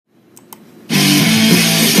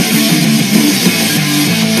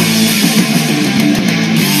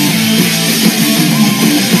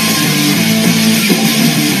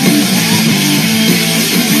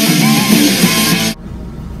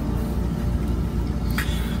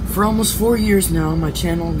For almost 4 years now, my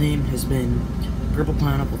channel name has been Purple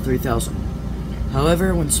Pineapple 3000.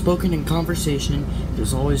 However, when spoken in conversation, it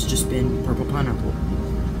has always just been Purple Pineapple.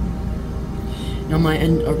 Now, my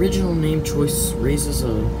original name choice raises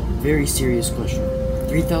a very serious question.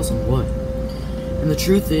 3000 what? And the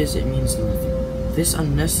truth is, it means nothing. This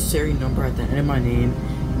unnecessary number at the end of my name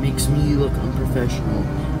makes me look unprofessional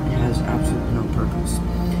and has absolutely no purpose.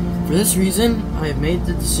 For this reason, I have made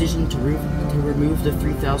the decision to remove the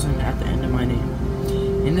 3000 at the end of my name.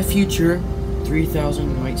 In the future,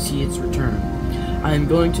 3000 might see its return. I am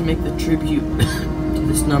going to make the tribute to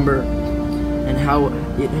this number and how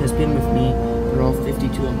it has been with me for all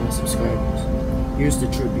 52 of my subscribers. Here's the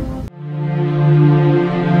tribute.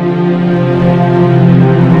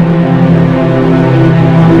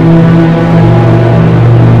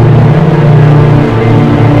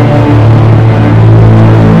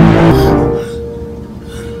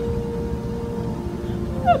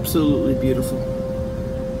 Absolutely beautiful.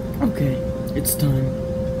 Okay, it's time.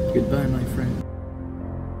 Goodbye, my friend.